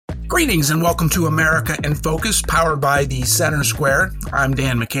Greetings and welcome to America in Focus, powered by the Center Square. I'm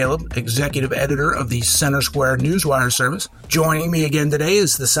Dan McCaleb, executive editor of the Center Square Newswire service. Joining me again today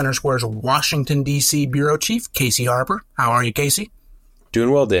is the Center Square's Washington, D.C. bureau chief, Casey Harper. How are you, Casey?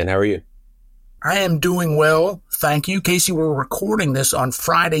 Doing well, Dan. How are you? I am doing well, thank you. Casey, we're recording this on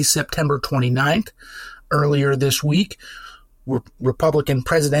Friday, September 29th. Earlier this week, Republican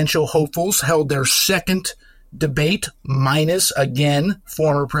presidential hopefuls held their second debate, minus, again,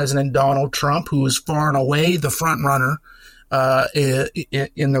 former President Donald Trump, who is far and away the front runner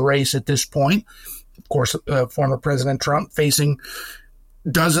in the race at this point. Of course, former President Trump facing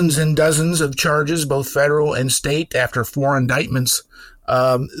dozens and dozens of charges, both federal and state, after 4 indictments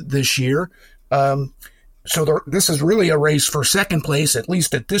this year. This is really a race for second place, at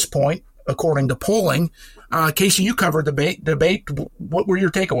least at this point, according to polling. Casey, you covered the debate. What were your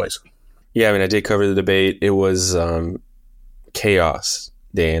takeaways? Yeah, I did cover the debate. It was chaos,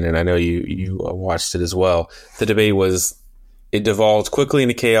 Dan, and I know you watched it as well. The debate it devolved quickly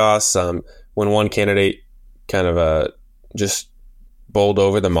into chaos when one candidate kind of just bowled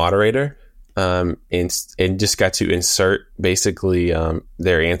over the moderator and just got to insert basically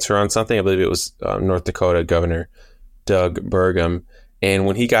their answer on something. I believe it was North Dakota Governor Doug Burgum. And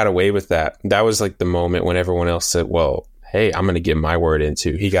when he got away with that, that was like the moment when everyone else said, well, hey, I'm going to get my word in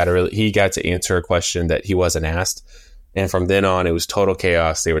too. He got to answer a question that he wasn't asked. And from then on, it was total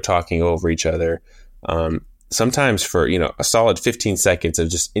chaos. They were talking over each other. Sometimes for, a solid 15 seconds of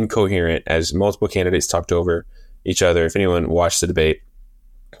just incoherent as multiple candidates talked over each other. If anyone watched the debate,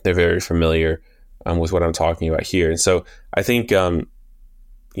 they're very familiar with what I'm talking about here. And so I think,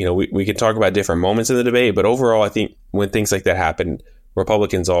 we can talk about different moments in the debate, but overall, I think when things like that happen,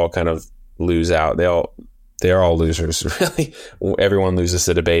 Republicans all kind of lose out. They're all losers, really. Everyone loses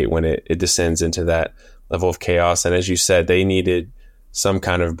the debate when it descends into that level of chaos. And as you said, they needed some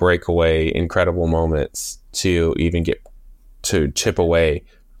kind of breakaway, incredible moments to even get to chip away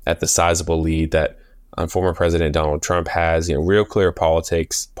at the sizable lead that former President Donald Trump has. Real Clear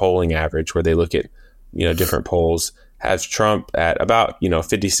Politics polling average, where they look at different polls, has Trump at about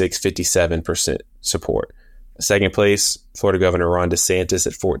 56-57% support. Second place, Florida Governor Ron DeSantis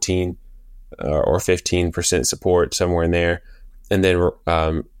at 14 or 15% support, somewhere in there. And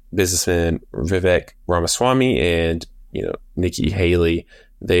then businessman Vivek Ramaswamy and Nikki Haley,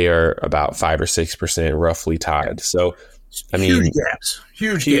 they are about 5 or 6% roughly tied. So huge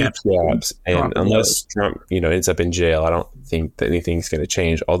gaps. And unless Trump ends up in jail, I don't think that anything's going to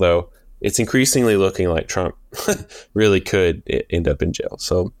change. Although it's increasingly looking like Trump really could end up in jail.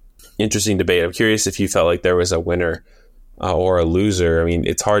 So interesting debate. I'm curious if you felt like there was a winner or a loser.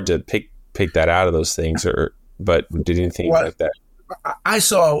 It's hard to pick that out of those things, but did anything like that? I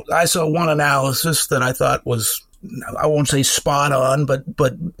saw one analysis that I thought was, I won't say spot on, but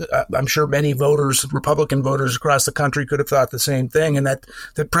I'm sure many voters, Republican voters across the country, could have thought the same thing, and that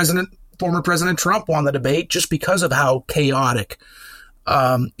former President Trump won the debate just because of how chaotic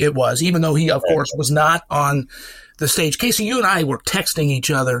it was, even though he, of course, was not on the stage. Casey, you and I were texting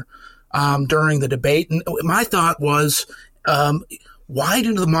each other during the debate, and my thought was, why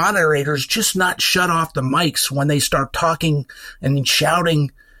do the moderators just not shut off the mics when they start talking and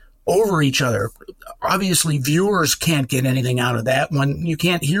shouting over each other? Obviously, viewers can't get anything out of that when you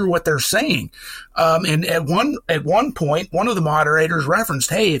can't hear what they're saying. And at one point, one of the moderators referenced,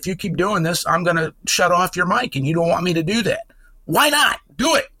 "Hey, if you keep doing this, I'm going to shut off your mic, and you don't want me to do that. Why not?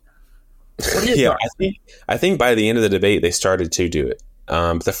 Do it." Yeah, I think by the end of the debate, they started to do it.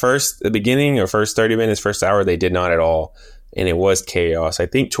 The beginning or first 30 minutes, first hour, they did not at all. And it was chaos. I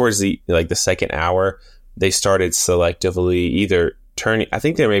think towards the second hour, they started selectively either turning. I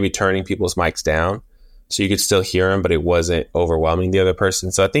think they were maybe turning people's mics down so you could still hear them, but it wasn't overwhelming the other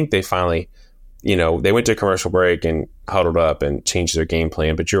person. So I think they finally, they went to a commercial break and huddled up and changed their game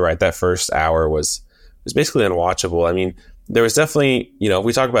plan. But you're right, that first hour was basically unwatchable. There was definitely,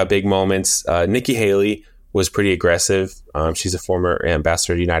 we talk about big moments. Nikki Haley was pretty aggressive. She's a former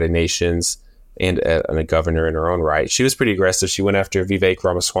ambassador to the United Nations and a governor in her own right. She was pretty aggressive. She went after Vivek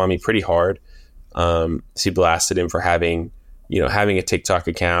Ramaswamy pretty hard. She blasted him for having a TikTok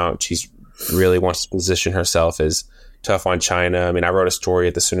account. She's really wants to position herself as tough on China. I wrote a story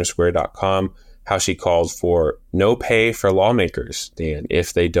at thecentersquare.com how she called for no pay for lawmakers, Dan,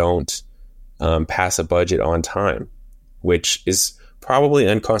 if they don't pass a budget on time, which is probably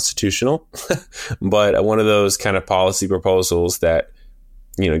unconstitutional, but one of those kind of policy proposals that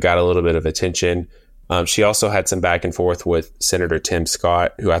got a little bit of attention. She also had some back and forth with Senator Tim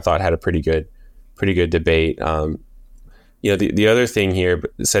Scott, who I thought had a pretty good debate. The other thing here,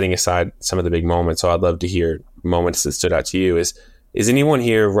 setting aside some of the big moments, so I'd love to hear moments that stood out to you, is is anyone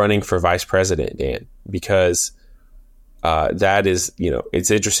here running for vice president, Dan? Because that is,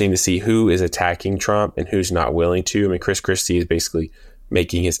 it's interesting to see who is attacking Trump and who's not willing to. I mean, Chris Christie is basically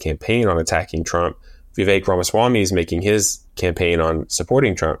making his campaign on attacking Trump. Vivek Ramaswamy is making his campaign on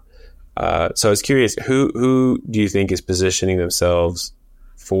supporting Trump. So I was curious, who do you think is positioning themselves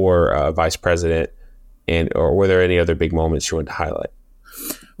for vice president, or were there any other big moments you wanted to highlight?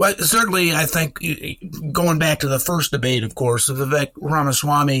 Well, certainly, I think going back to the first debate, of course, Vivek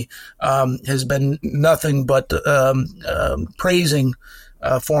Ramaswamy has been nothing but praising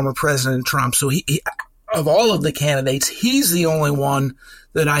former President Trump. So he, of all of the candidates, he's the only one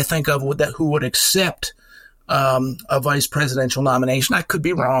that I think of who would accept a vice presidential nomination. I could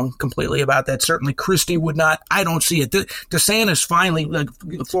be wrong completely about that. Certainly, Christie would not. I don't see it. DeSantis finally,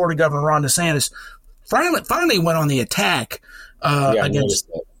 Florida Governor Ron DeSantis, finally went on the attack against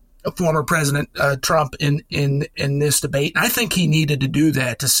former President Trump in this debate. And I think he needed to do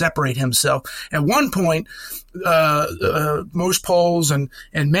that to separate himself. At one point, most polls and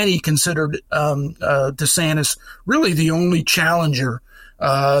many considered DeSantis really the only challenger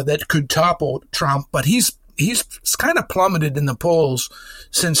that could topple Trump, but he's kind of plummeted in the polls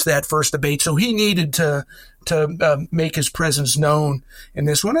since that first debate. So he needed to make his presence known in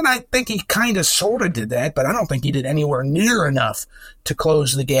this one. And I think he kind of sort of did that, but I don't think he did anywhere near enough to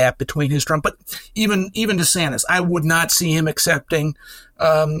close the gap between his Trump. But even DeSantis, I would not see him accepting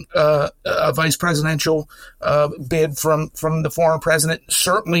a vice presidential bid from the former president.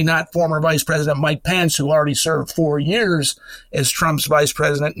 Certainly not former Vice President Mike Pence, who already served 4 years as Trump's vice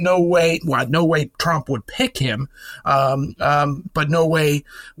president. No way Trump would pick him, but no way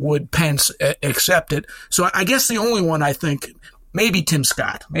would Pence accept it. So I guess the only one I think, maybe Tim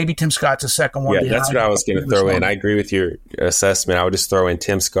Scott. Maybe Tim Scott's a second one. Yeah, that's what I was going to throw in. I agree with your assessment. I would just throw in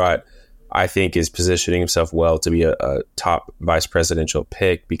Tim Scott. I think is positioning himself well to be a top vice presidential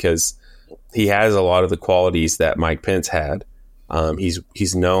pick because he has a lot of the qualities that Mike Pence had.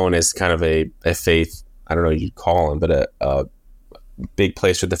 He's known as kind of a faith, I don't know what you'd call him, but a big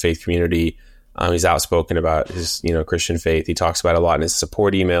place with the faith community. He's outspoken about his, Christian faith. He talks about it a lot in his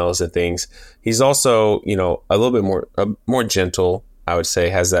support emails and things. He's also, a little bit more gentle, I would say,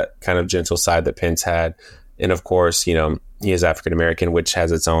 has that kind of gentle side that Pence had. And of course, he is African American, which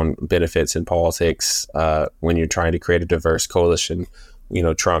has its own benefits in politics when you're trying to create a diverse coalition.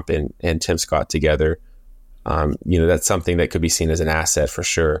 Trump and Tim Scott together. That's something that could be seen as an asset for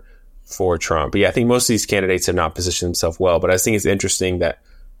sure for Trump. But yeah, I think most of these candidates have not positioned themselves well. But I think it's interesting that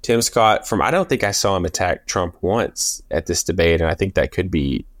Tim Scott, I don't think I saw him attack Trump once at this debate, and I think that could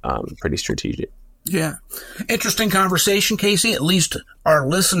be pretty strategic. Yeah. Interesting conversation, Casey. At least our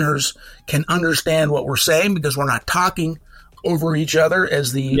listeners can understand what we're saying because we're not talking over each other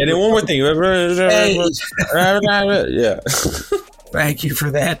as the... Yeah, then one more thing. Yeah. Thank you for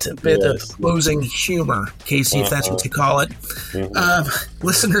that bit of closing humor, Casey, if that's what you call it.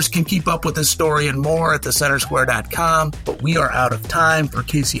 Listeners can keep up with this story and more at thecentersquare.com, but we are out of time. For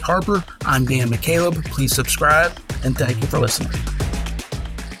Casey Harper, I'm Dan McCaleb. Please subscribe, and thank you for listening.